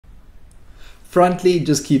Frontly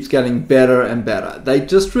just keeps getting better and better. They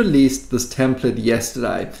just released this template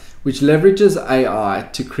yesterday, which leverages AI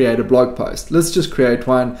to create a blog post. Let's just create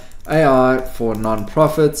one, AI for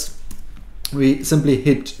nonprofits. We simply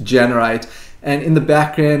hit generate, and in the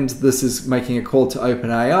background, this is making a call to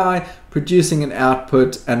OpenAI, producing an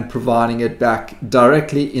output and providing it back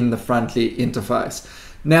directly in the Frontly interface.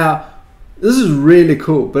 Now, this is really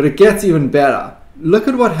cool, but it gets even better. Look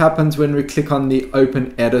at what happens when we click on the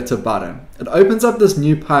Open Editor button. It opens up this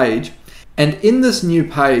new page, and in this new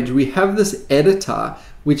page, we have this editor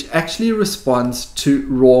which actually responds to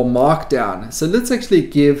raw Markdown. So let's actually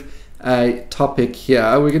give a topic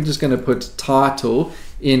here. We're just going to put title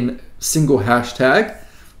in single hashtag.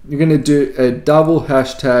 You're going to do a double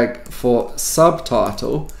hashtag for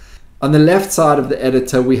subtitle. On the left side of the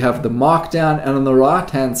editor, we have the Markdown, and on the right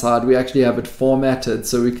hand side, we actually have it formatted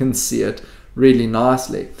so we can see it really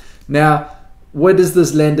nicely. Now, what does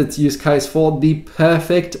this lend its use case for? The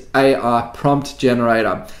perfect AI prompt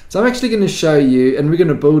generator. So I'm actually going to show you, and we're going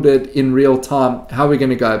to build it in real time, how we're going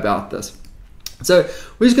to go about this. So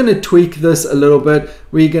we're just going to tweak this a little bit.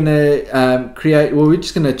 We're going to we're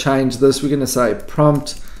just going to change this. We're going to say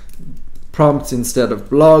prompts instead of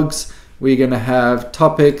blogs. We're going to have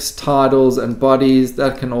topics, titles, and bodies.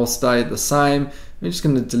 That can all stay the same. We're just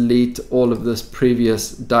going to delete all of this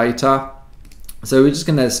previous data. So we're just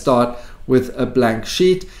going to start with a blank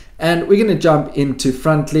sheet, and we're going to jump into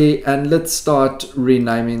Frontly, and let's start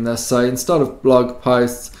renaming this. So instead of blog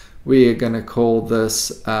posts, we are going to call this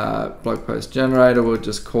blog post generator. We'll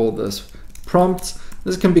just call this prompts.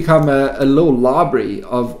 This can become a little library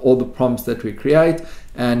of all the prompts that we create,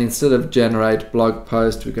 and instead of generate blog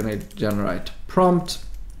post, we're going to generate prompt.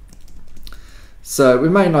 So we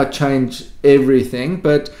may not change everything,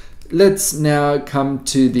 but let's now come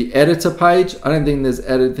to the editor page. I don't think there's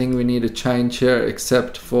anything we need to change here,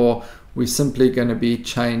 except for we're simply going to be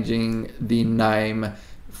changing the name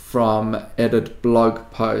from edit blog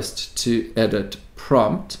post to edit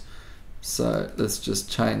prompt. So let's just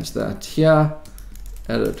change that here,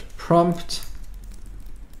 edit prompt,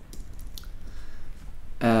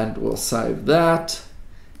 and we'll save that.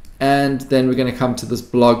 And then we're going to come to this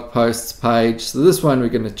blog posts page. So this one we're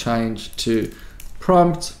going to change to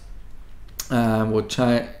prompt. We'll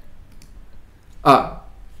change, yeah,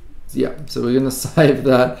 so we're going to save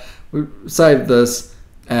that. We save this,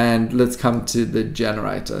 and let's come to the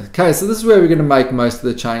generator. Okay, so this is where we're going to make most of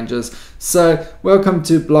the changes. So welcome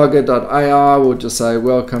to blogger.ai. We'll just say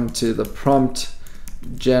welcome to the prompt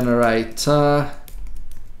generator.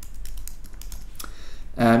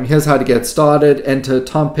 Here's how to get started. Enter a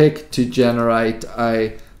topic to generate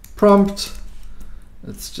a prompt.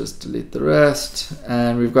 Let's just delete the rest,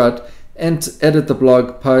 and we've got edit the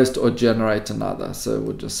blog post or generate another. So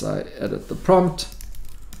we'll just say edit the prompt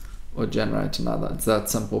or generate another. It's that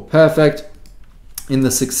simple. Perfect. In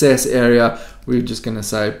the success area, we're just going to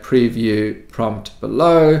say preview prompt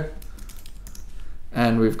below,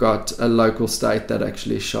 and we've got a local state that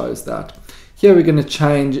actually shows that. Here we're going to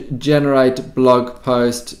change generate blog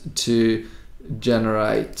post to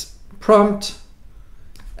generate prompt,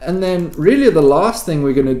 and then really the last thing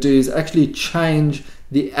we're going to do is actually change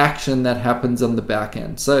the action that happens on the back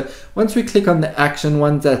end. So once we click on the action,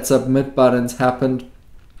 once that submit button's happened,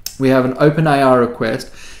 we have an OpenAI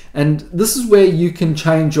request, and this is where you can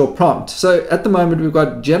change your prompt. So at the moment, we've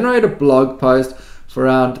got generate a blog post for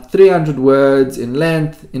around 300 words in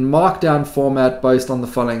length in Markdown format based on the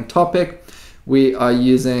following topic. We are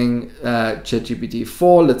using ChatGPT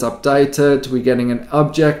 4. Let's update it. We're getting an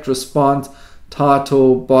object response,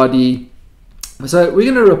 title, body. So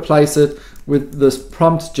we're going to replace it with this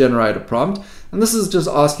prompt generator prompt, and this is just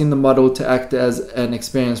asking the model to act as an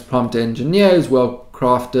experienced prompt engineer who's well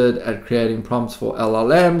crafted at creating prompts for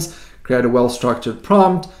LLMs, create a well-structured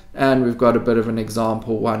prompt, and we've got a bit of an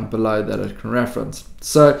example one below that it can reference.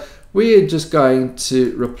 So we're just going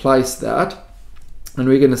to replace that, and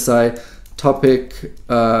we're going to say topic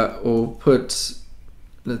or put,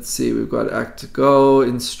 let's see, we've got act to goal,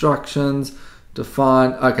 instructions,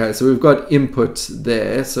 define. Okay, so we've got input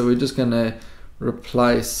there, so we're just going to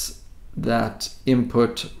replace that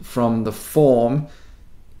input from the form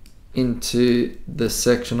into the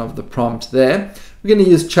section of the prompt there. We're going to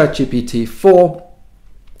use ChatGPT 4.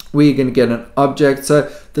 We're going to get an object. So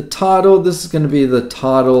the title, this is going to be the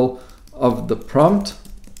title of the prompt,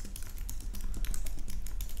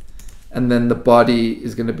 and then the body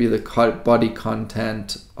is going to be the body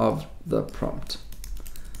content of the prompt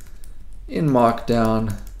in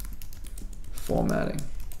Markdown formatting.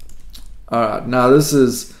 All right, now this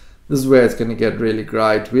is where it's going to get really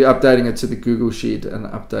great. We're updating it to the Google Sheet and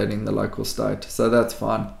updating the local state, so that's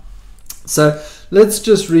fine. So let's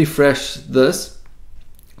just refresh this.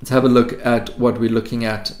 Let's have a look at what we're looking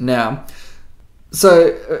at now.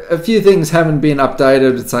 So a few things haven't been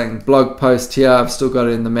updated. It's saying blog post here. I've still got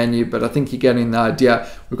it in the menu, but I think you're getting the idea.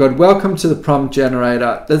 We've got welcome to the prompt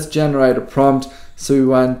generator. Let's generate a prompt. So we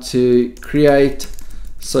want to create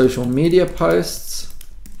social media posts,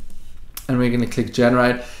 and we're going to click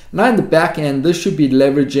generate. Now in the back end, this should be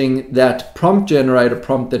leveraging that prompt generator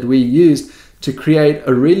prompt that we used to create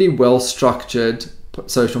a really well structured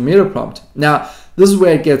social media prompt. Now this is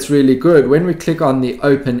where it gets really good. When we click on the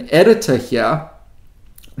open editor here,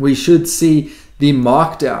 we should see the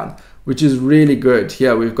Markdown, which is really good.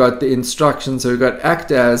 Here we've got the instructions. So we've got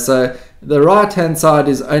act as. So the right hand side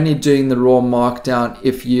is only doing the raw Markdown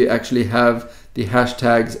if you actually have the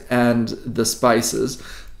hashtags and the spaces,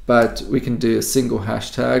 but we can do a single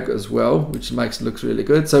hashtag as well, which makes it look really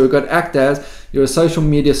good. So we've got act as. You're a social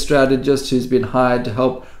media strategist who's been hired to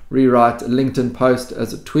help rewrite a LinkedIn post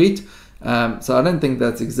as a tweet. So I don't think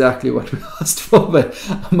that's exactly what we asked for, but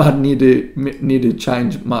I might need to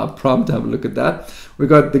change my prompt. Have a look at that. We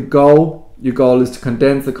got the goal. Your goal is to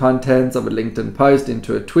condense the contents of a LinkedIn post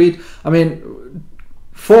into a tweet. I mean,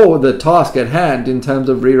 for the task at hand in terms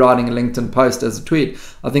of rewriting a LinkedIn post as a tweet,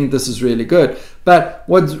 I think this is really good. But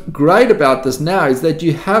what's great about this now is that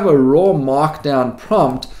you have a raw Markdown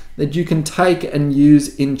prompt that you can take and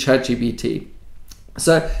use in ChatGPT.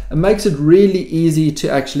 So it makes it really easy to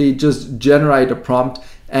actually just generate a prompt,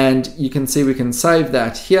 and you can see we can save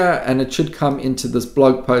that here, and it should come into this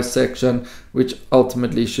blog post section, which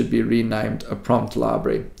ultimately should be renamed a prompt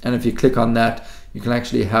library. And if you click on that, you can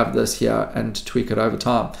actually have this here and tweak it over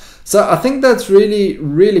time. So I think that's really,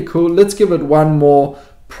 really cool. Let's give it one more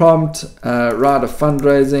prompt, write a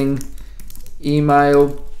fundraising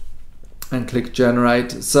email, and click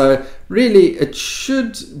generate. So really it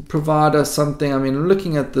should provide us something. I mean,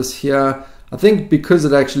 looking at this here, I think because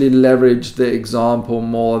it actually leveraged the example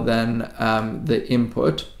more than the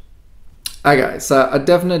input. Okay, so I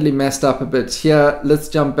definitely messed up a bit here. Let's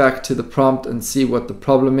jump back to the prompt and see what the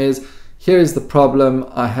problem is. Here is the problem.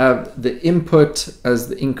 I have the input as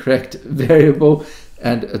the incorrect variable,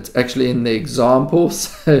 and it's actually in the example.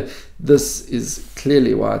 So this is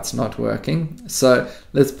clearly why it's not working. So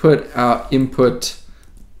let's put our input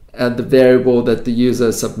at the variable that the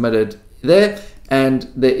user submitted there, and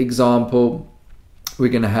the example, we're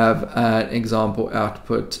going to have an example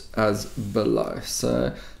output as below.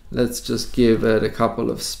 So let's just give it a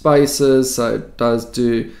couple of spaces so it does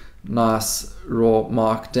do nice raw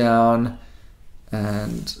Markdown,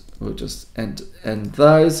 and we'll just end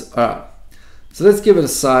those. All right. So let's give it a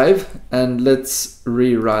save and let's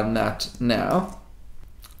rerun that now.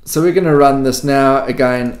 So we're going to run this now.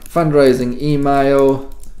 Again, fundraising email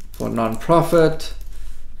for nonprofit,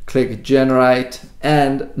 click generate.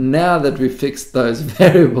 And now that we've fixed those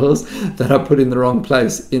variables that I put in the wrong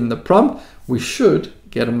place in the prompt, we should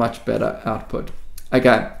get a much better output.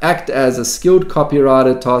 Okay, act as a skilled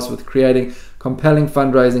copywriter tasked with creating compelling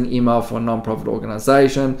fundraising email for a nonprofit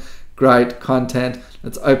organization. Great content.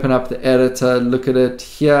 Let's open up the editor, look at it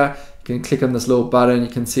here. You can click on this little button, you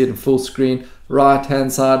can see it in full screen. Right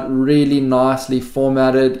hand side, really nicely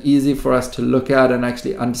formatted, easy for us to look at and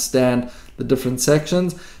actually understand the different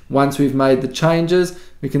sections. Once we've made the changes,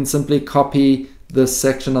 we can simply copy this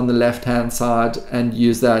section on the left hand side and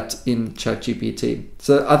use that in ChatGPT.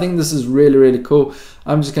 So I think this is really, really cool.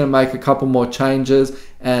 I'm just going to make a couple more changes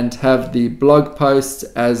and have the blog posts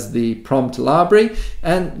as the prompt library,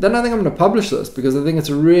 and then I think I'm going to publish this because I think it's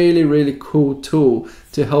a really, really cool tool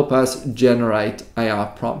to help us generate AI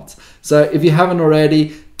prompts. So if you haven't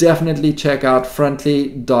already, definitely check out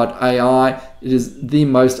Frontly.ai. It is the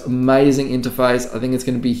most amazing interface. I think it's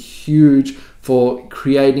going to be huge for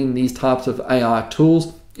creating these types of AI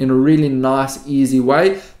tools in a really nice, easy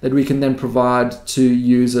way that we can then provide to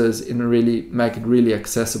users in a really, make it really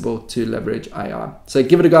accessible to leverage AI. So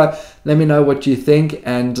give it a go. Let me know what you think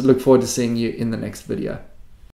and look forward to seeing you in the next video.